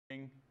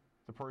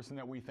the person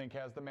that we think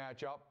has the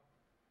matchup.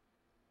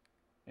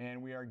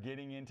 And we are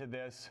getting into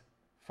this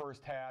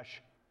first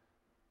hash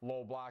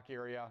low block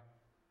area,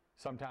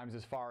 sometimes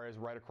as far as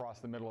right across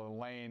the middle of the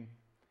lane.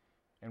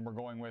 And we're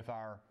going with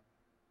our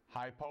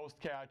high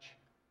post catch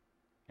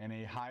and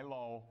a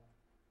high-low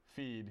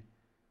feed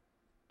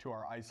to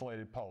our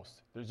isolated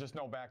post. There's just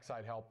no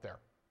backside help there.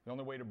 The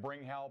only way to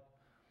bring help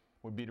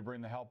would be to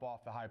bring the help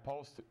off the high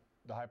post.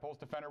 The high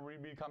post defender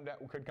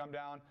could come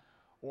down,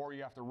 or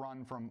you have to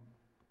run from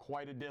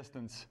quite a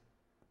distance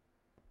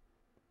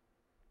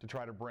to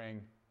try to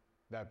bring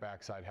that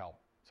backside help.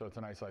 So it's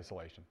a nice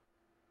isolation.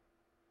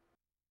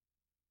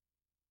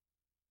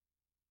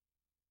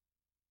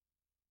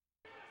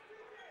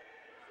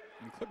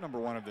 In clip number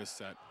 1 of this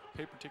set,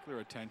 pay particular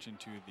attention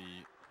to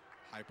the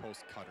high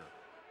post cutter.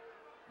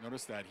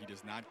 Notice that he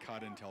does not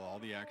cut until all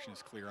the action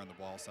is clear on the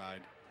ball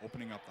side,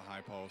 opening up the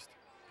high post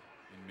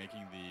and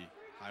making the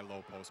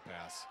high-low post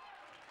pass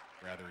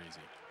rather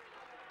easy.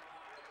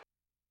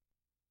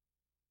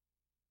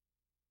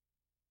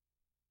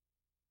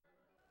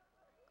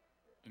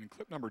 In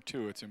clip number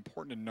 2, it's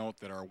important to note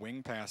that our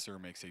wing passer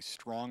makes a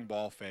strong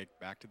ball fake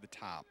back to the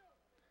top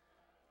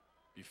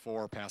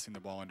before passing the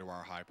ball into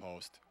our high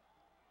post.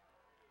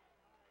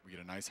 We get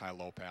a nice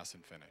high-low pass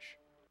and finish.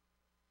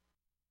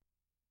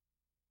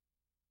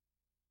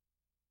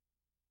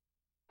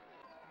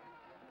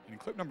 In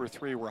clip number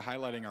 3, we're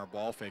highlighting our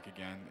ball fake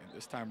again, and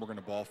this time we're going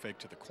to ball fake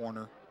to the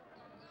corner,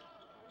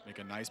 make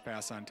a nice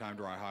pass on time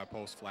to our high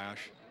post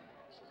flash,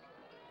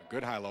 a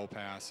good high-low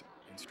pass,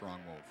 and strong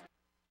move.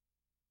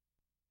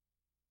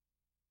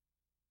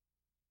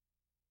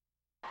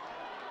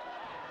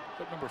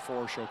 Clip number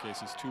 4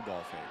 showcases 2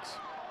 ball fakes.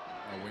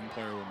 Our wing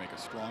player will make a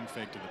strong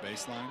fake to the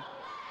baseline,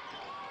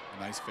 a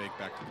nice fake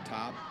back to the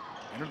top,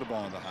 enter the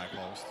ball in the high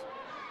post,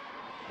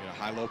 get a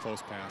high-low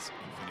post pass,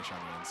 and finish on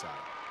the inside.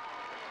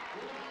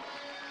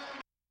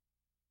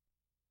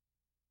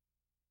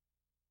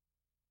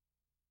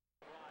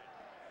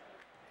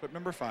 Clip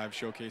number 5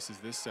 showcases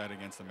this set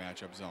against the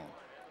matchup zone.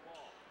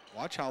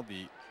 Watch how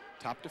the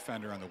top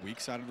defender on the weak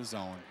side of the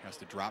zone has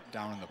to drop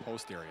down in the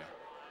post area,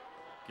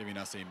 giving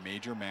us a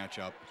major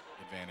matchup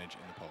advantage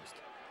in the post.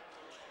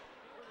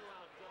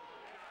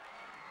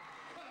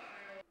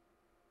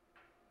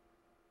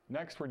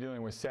 Next, we're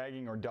dealing with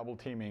sagging or double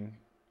teaming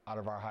out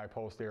of our high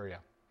post area.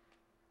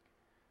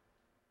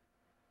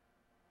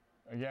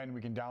 Again,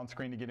 we can down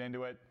screen to get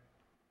into it.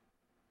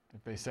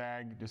 If they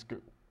sag, just go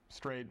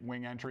straight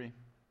wing entry.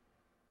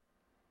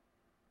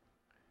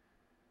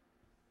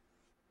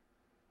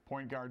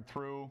 Point guard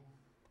through,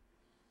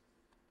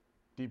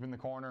 deep in the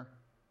corner,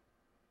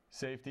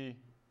 safety,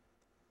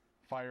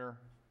 fire,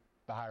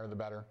 the higher the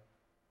better.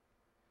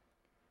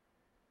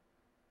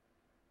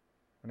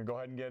 I'm going to go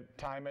ahead and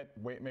time it,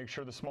 wait, make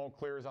sure the smoke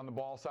clears on the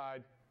ball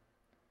side.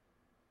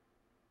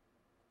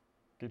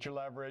 Get your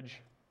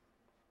leverage.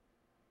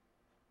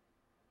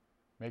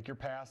 Make your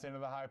pass into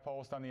the high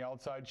post on the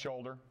outside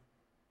shoulder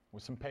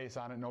with some pace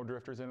on it, no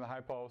drifters into the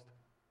high post.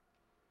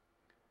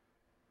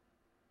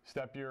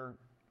 Step your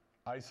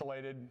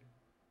isolated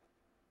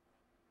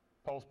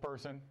post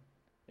person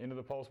into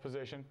the post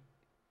position.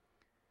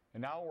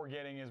 And now what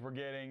we're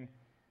getting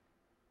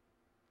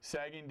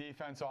sagging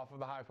defense off of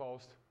the high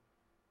post,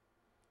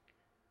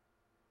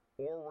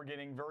 or we're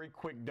getting very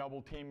quick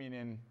double teaming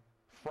in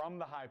from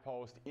the high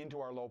post into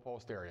our low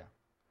post area.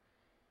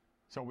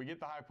 So we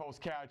get the high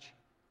post catch,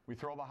 we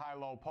throw the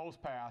high-low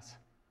post pass,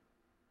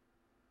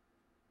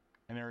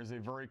 and there is a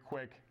very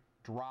quick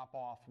drop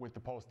off with the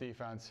post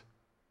defense.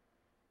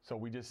 So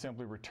we just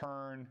simply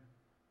return,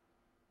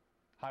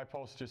 high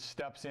post just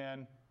steps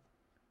in,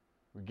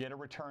 we get a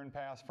return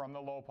pass from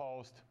the low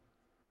post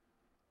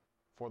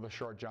for the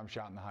short jump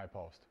shot in the high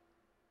post.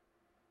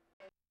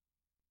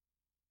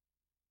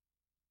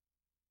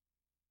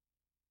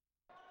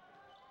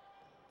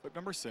 Clip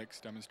number 6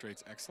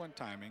 demonstrates excellent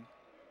timing,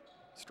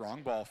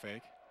 strong ball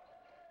fake,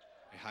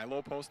 a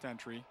high-low post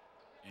entry,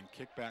 and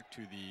kick back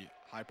to the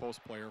high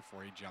post player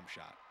for a jump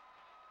shot.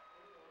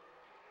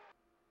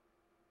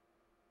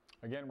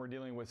 Again, we're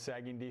dealing with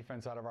sagging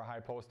defense out of our high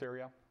post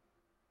area.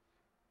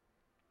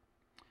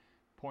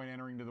 Point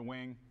entering to the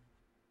wing,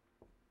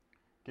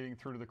 getting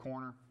through to the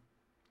corner.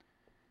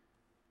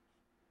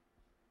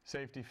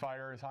 Safety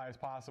fire as high as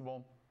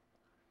possible.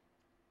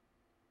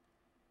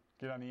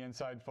 Get on the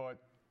inside foot.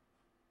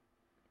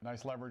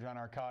 Nice leverage on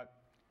our cut.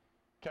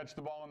 Catch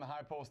the ball in the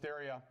high post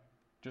area.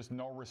 Just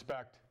no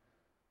respect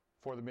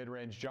for the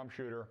mid-range jump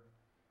shooter.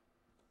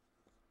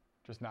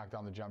 Just knock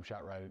down the jump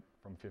shot right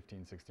from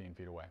 15, 16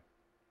 feet away.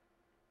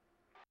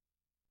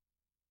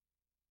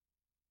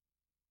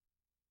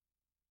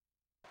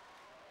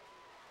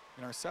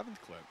 In our 7th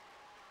clip,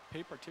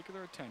 pay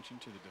particular attention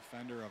to the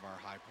defender of our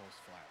high post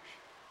flash.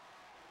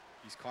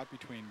 He's caught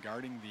between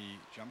guarding the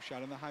jump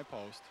shot in the high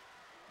post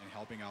and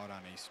helping out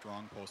on a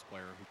strong post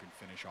player who can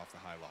finish off the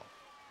high-low.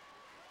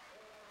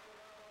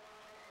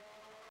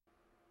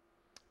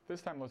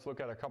 This time let's look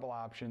at a couple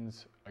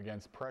options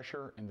against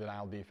pressure and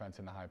denial defense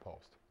in the high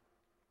post.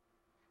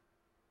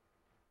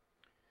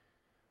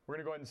 We're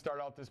going to go ahead and start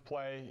out this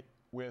play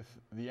with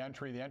the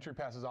entry. The entry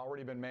pass has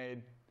already been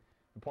made.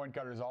 The point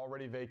guard is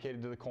already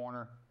vacated to the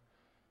corner.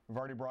 We've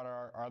already brought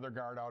our other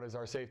guard out as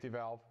our safety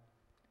valve.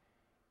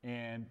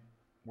 And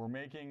we're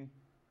making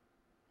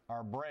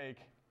our break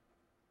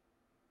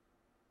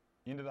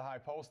into the high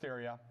post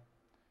area.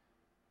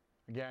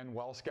 Again,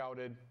 well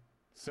scouted,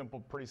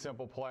 simple, pretty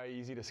simple play,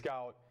 easy to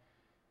scout.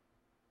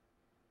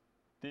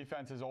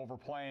 Defense is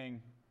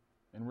overplaying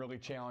and really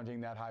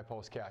challenging that high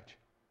post catch.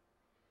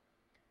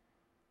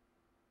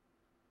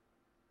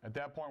 At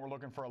that point, we're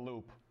looking for a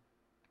loop.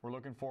 We're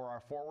looking for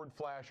our forward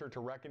flasher to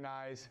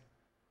recognize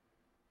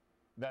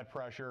that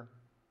pressure,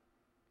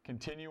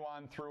 continue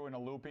on through in a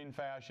looping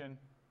fashion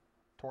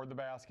toward the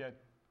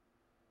basket,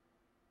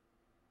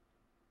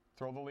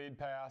 throw the lead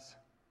pass,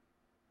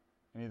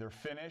 and either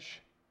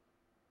finish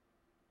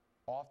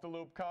off the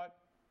loop cut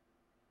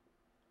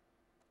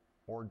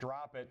or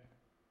drop it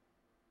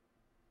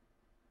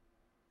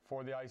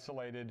for the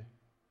isolated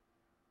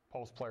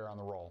post player on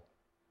the roll.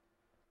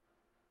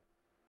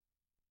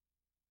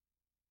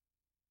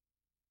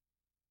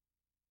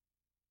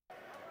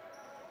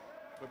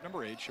 Clip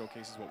number 8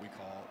 showcases what we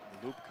call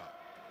the loop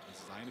cut.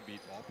 It's designed to beat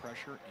ball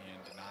pressure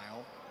and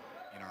denial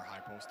in our high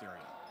post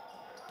area.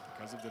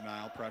 Because of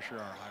denial pressure,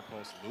 our high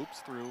post loops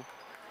through,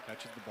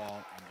 catches the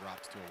ball, and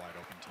drops to a wide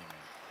open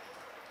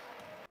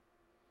teammate.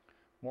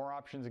 More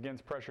options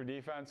against pressure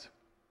defense.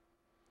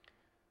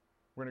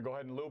 We're going to go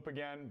ahead and loop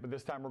again, but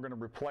this time we're going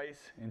to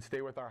replace and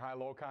stay with our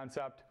high-low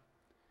concept.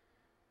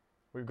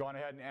 We've gone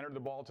ahead and entered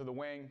the ball to the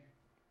wing,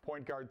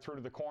 point guard through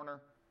to the corner,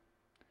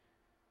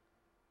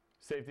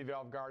 safety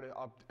valve guard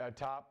up at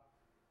top.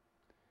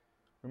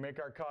 We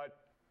make our cut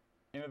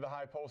into the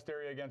high post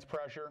area against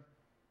pressure.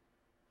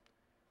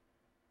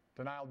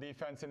 Denial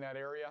defense in that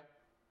area.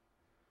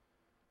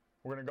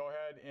 We're going to go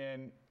ahead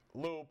and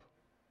loop,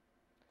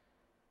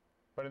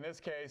 but in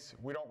this case,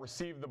 we don't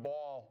receive the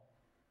ball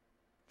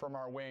from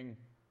our wing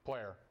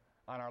player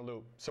on our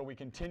loop. So we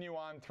continue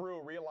on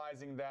through,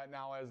 realizing that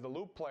now as the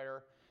loop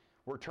player,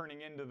 we're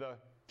turning into the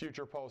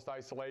future post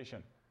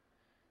isolation.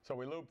 So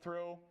we loop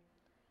through.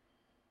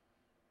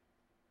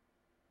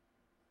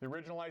 The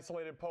original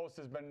isolated post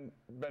has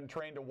been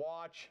trained to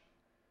watch.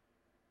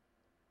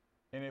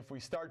 And if we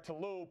start to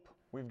loop,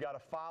 we've got to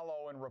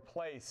follow and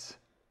replace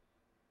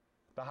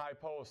the high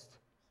post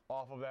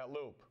off of that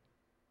loop.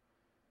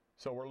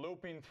 So we're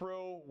looping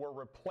through, we're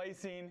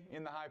replacing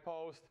in the high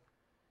post.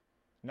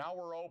 Now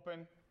we're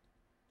open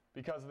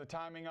because of the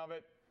timing of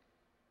it.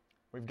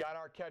 We've got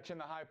our catch in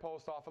the high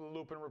post off of the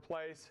loop and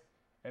replace,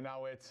 and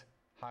now it's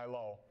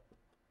high-low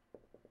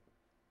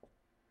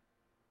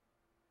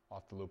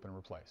off the loop and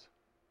replace.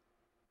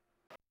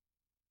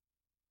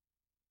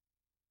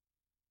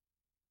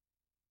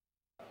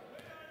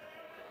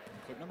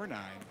 Clip number 9,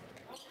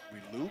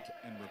 we loop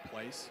and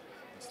replace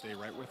and stay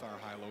right with our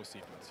high-low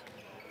sequence.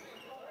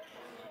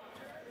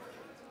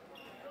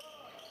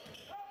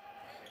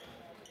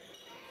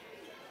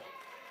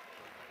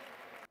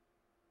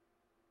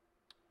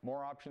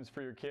 More options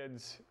for your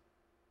kids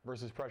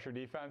versus pressure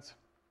defense.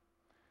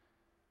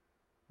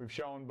 We've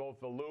shown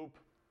both the loop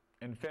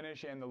and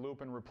finish and the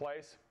loop and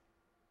replace.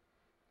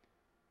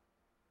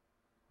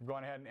 We've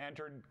gone ahead and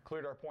entered,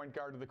 cleared our point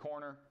guard to the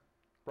corner,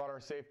 brought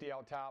our safety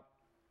out top.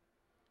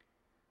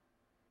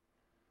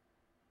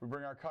 We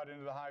bring our cut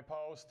into the high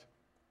post.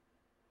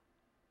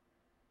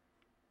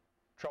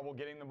 Trouble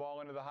getting the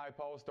ball into the high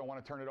post, don't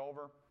want to turn it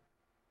over.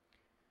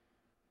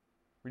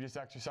 We just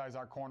exercise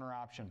our corner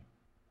option.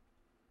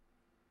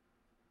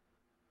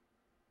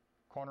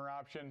 Corner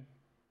option,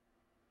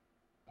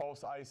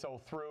 post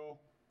ISO through,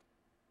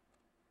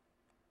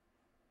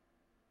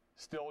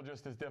 still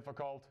just as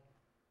difficult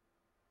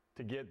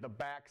to get the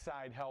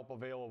backside help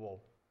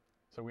available.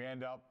 So we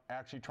end up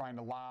actually trying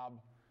to lob.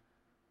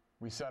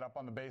 We set up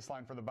on the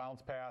baseline for the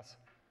bounce pass,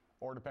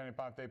 or depending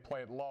upon if they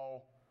play it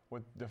low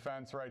with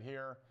defense right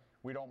here,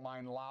 we don't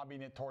mind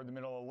lobbing it toward the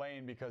middle of the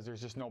lane because there's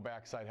just no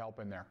backside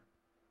help in there.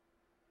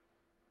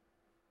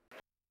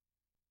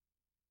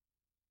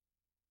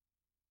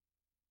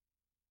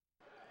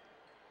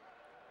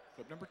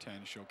 Clip number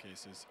 10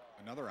 showcases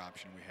another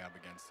option we have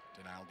against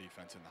denial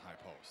defense in the high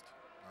post.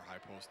 Our high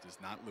post does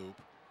not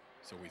loop,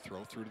 so we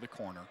throw through to the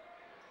corner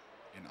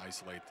and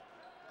isolate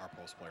our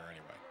post player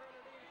anyway.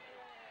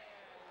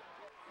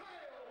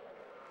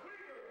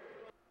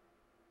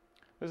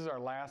 This is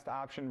our last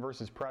option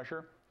versus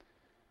pressure.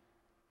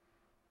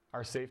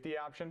 Our safety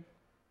option.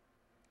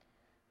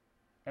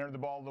 Entered the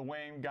ball to the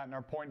wing, gotten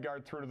our point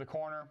guard through to the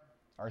corner.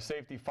 Our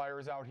safety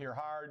fires out here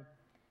hard.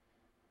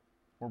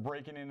 We're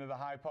breaking into the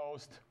high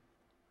post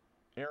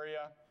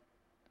area.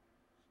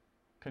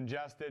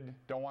 Congested,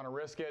 don't want to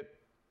risk it.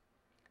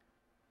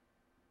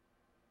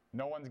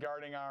 No one's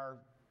guarding our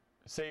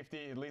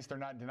safety, at least they're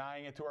not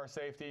denying it to our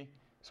safety.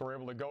 So we're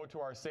able to go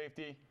to our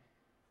safety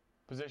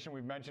position.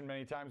 We've mentioned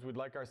many times we'd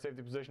like our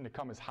safety position to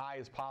come as high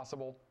as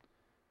possible.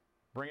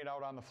 Bring it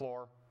out on the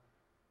floor.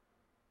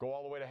 Go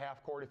all the way to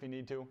half court if you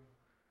need to.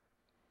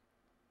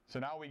 So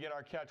now we get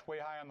our catch way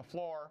high on the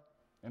floor,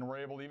 and we're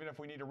able, even if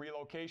we need a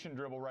relocation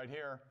dribble right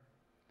here,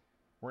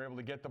 we're able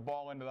to get the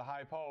ball into the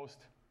high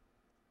post.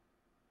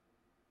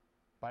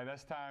 By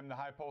this time, the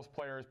high post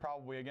player is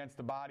probably against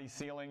the body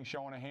ceiling,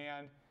 showing a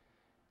hand,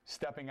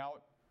 stepping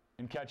out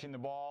and catching the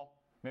ball,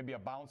 maybe a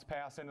bounce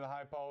pass into the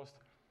high post.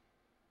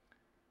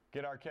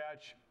 Get our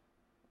catch,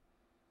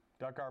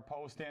 duck our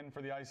post in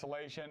for the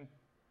isolation,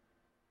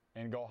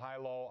 and go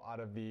high-low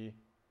out of the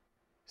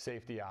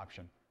safety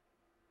option.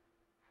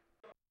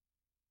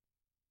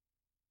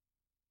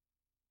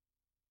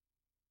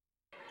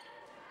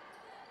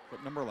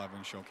 Clip number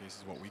 11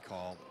 showcases what we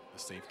call the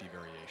safety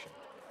variation.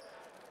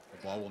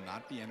 The ball will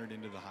not be entered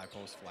into the high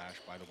post flash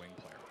by the wing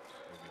player.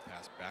 It will be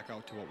passed back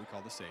out to what we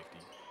call the safety,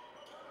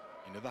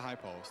 into the high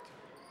post,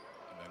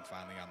 and then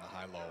finally on the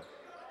high-low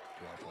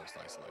to our post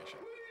isolation.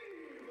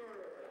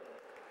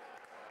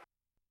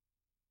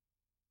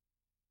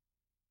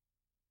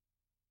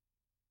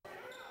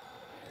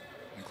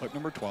 In clip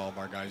number 12,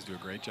 our guys do a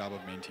great job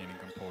of maintaining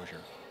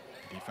composure.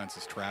 The defense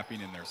is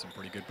trapping and there's some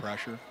pretty good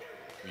pressure.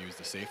 We use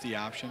the safety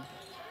option,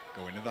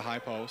 go into the high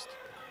post,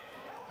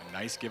 a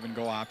nice give and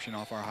go option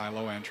off our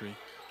high-low entry.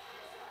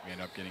 We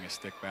end up getting a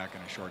stick back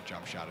and a short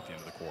jump shot at the end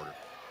of the quarter.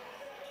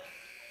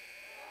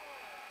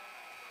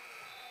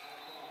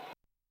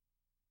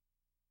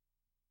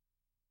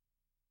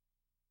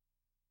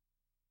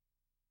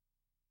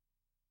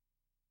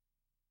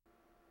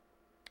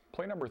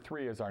 Play number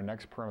 3 is our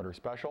next perimeter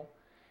special.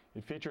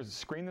 It features a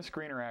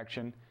screen-the-screener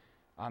action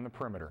on the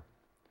perimeter.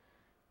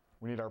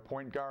 We need our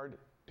point guard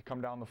to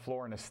come down the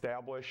floor and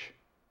establish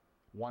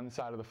one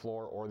side of the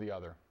floor or the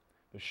other.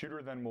 The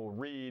shooter then will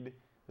read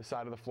the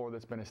side of the floor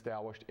that's been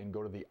established and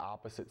go to the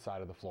opposite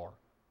side of the floor.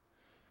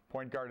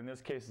 Point guard in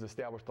this case has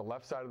established the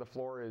left side of the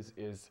floor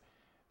is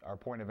our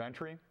point of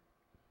entry.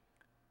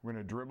 We're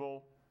going to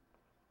dribble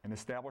and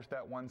establish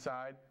that one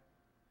side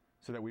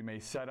so that we may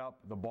set up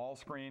the ball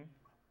screen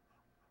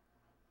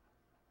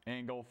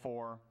angle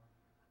for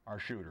our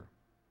shooter.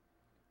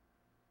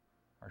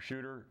 Our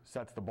shooter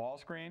sets the ball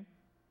screen.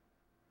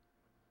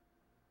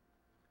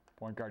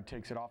 Point guard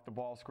takes it off the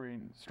ball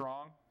screen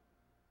strong.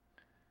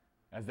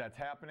 As that's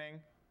happening,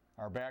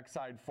 our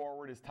backside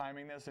forward is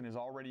timing this and is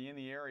already in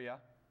the area.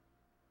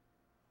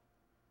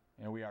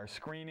 And we are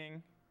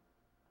screening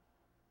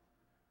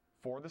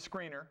for the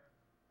screener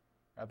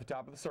at the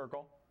top of the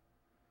circle.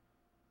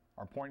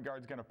 Our point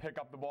guard's going to pick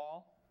up the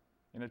ball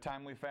in a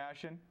timely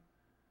fashion.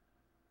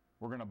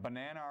 We're going to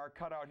banana our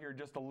cutout here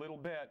just a little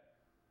bit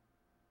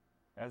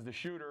as the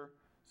shooter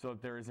so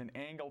that there is an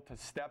angle to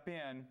step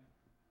in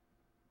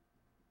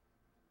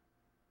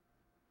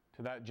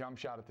to that jump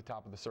shot at the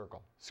top of the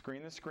circle.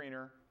 Screen the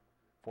screener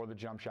for the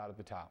jump shot at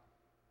the top.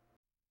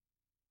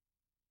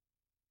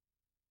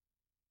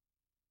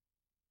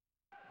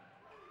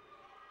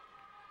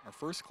 Our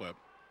first clip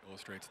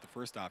illustrates the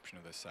first option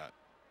of this set.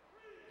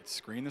 It's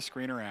screen the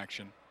screener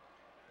action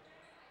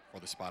for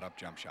the spot up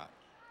jump shot.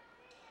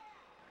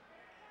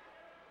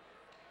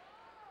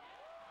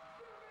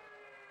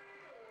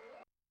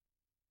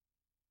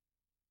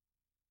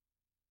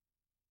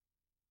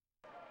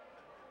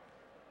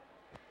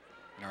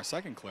 In our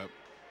second clip,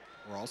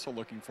 we're also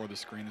looking for the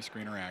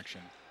screener action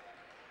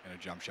and a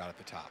jump shot at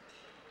the top.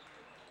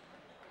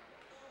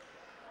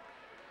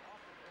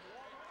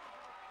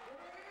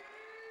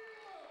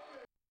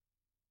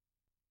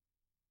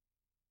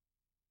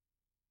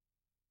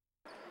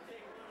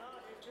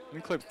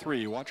 In clip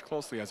 3, watch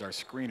closely as our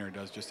screener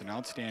does just an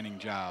outstanding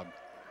job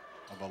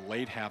of a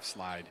late half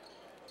slide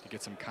to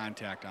get some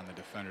contact on the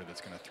defender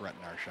that's going to threaten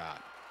our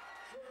shot.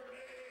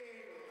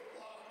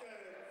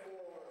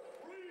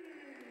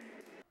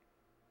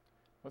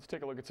 Let's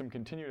take a look at some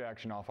continued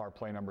action off our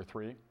play number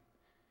 3.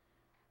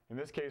 In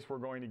this case, we're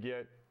going to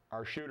get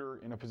our shooter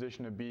in a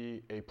position to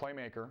be a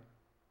playmaker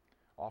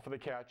off of the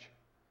catch,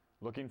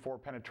 looking for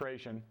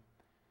penetration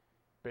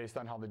based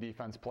on how the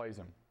defense plays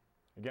him.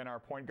 Again, our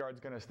point guard's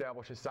going to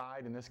establish a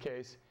side. In this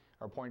case,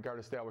 our point guard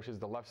establishes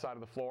the left side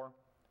of the floor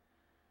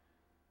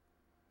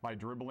by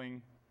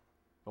dribbling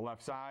the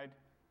left side,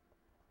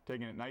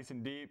 taking it nice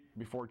and deep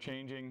before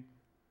changing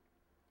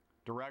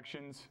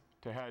directions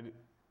to head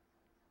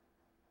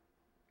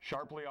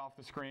sharply off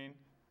the screen.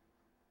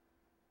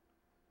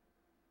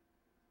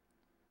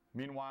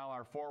 Meanwhile,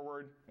 our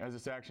forward, as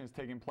this action is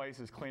taking place,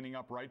 is cleaning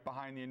up right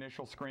behind the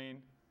initial screen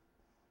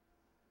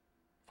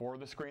for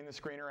the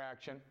screener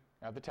action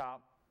at the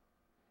top.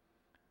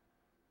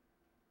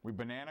 We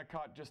banana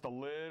cut just a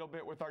little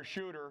bit with our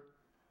shooter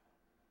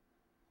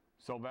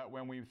so that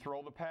when we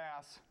throw the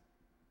pass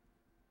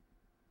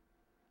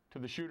to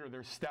the shooter,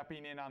 they're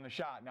stepping in on the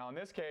shot. Now in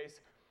this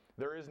case,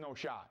 there is no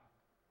shot.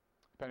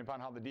 Depending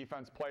upon how the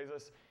defense plays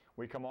us,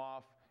 we come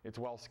off, it's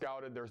well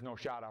scouted, there's no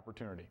shot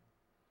opportunity.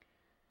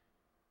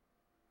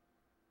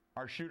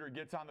 Our shooter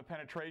gets on the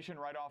penetration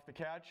right off the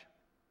catch.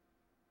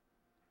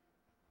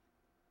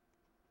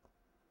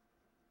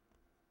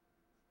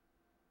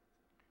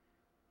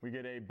 We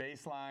get a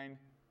baseline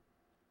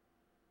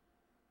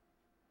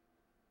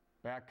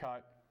back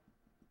cut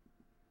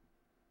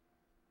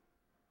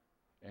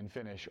and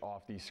finish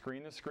off the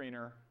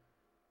screener,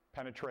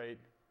 penetrate,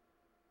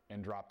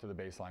 and drop to the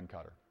baseline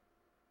cutter.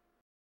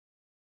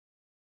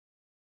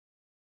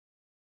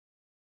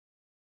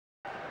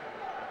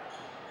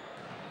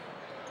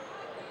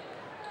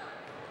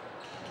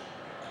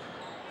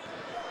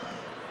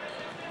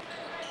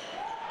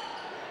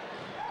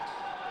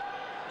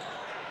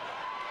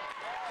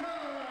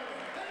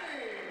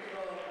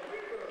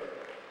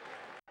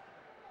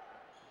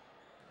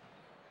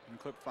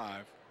 clip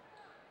 5.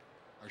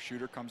 Our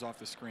shooter comes off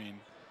the screen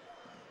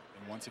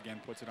and once again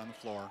puts it on the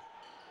floor,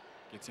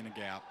 gets in a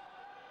gap,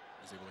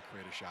 is able to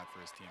create a shot for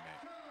his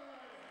teammate.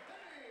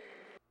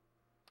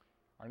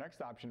 Our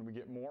next option, we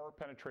get more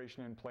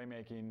penetration and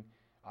playmaking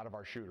out of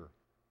our shooter.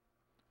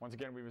 Once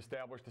again, we've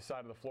established the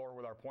side of the floor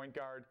with our point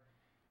guard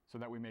so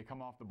that we may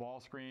come off the ball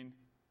screen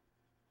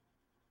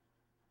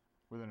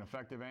with an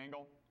effective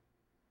angle.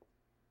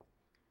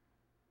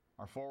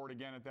 Our forward,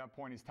 again, at that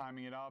point, is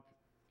timing it up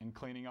and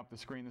cleaning up the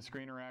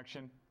screen-to-screener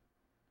action.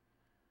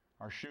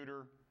 Our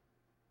shooter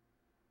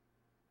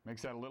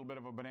makes that a little bit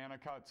of a banana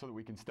cut so that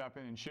we can step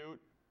in and shoot.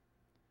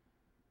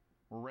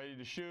 We're ready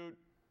to shoot.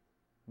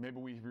 Maybe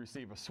we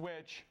receive a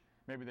switch.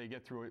 Maybe they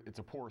get through it. It's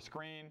a poor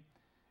screen.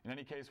 In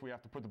any case, we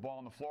have to put the ball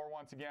on the floor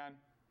once again.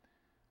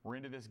 We're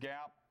into this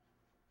gap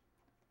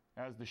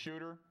as the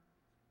shooter.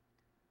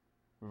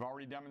 We've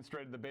already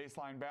demonstrated the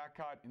baseline back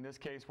cut. In this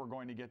case, we're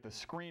going to get the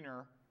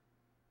screener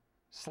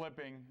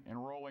slipping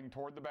and rolling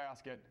toward the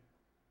basket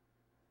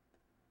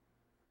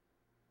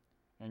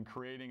and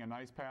creating a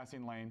nice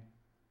passing lane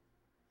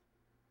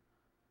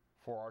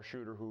for our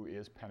shooter who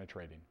is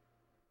penetrating.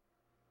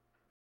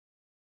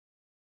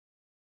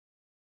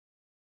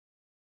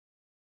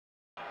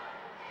 Come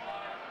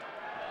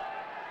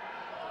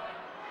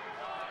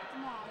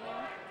on,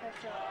 man.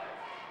 Catch up.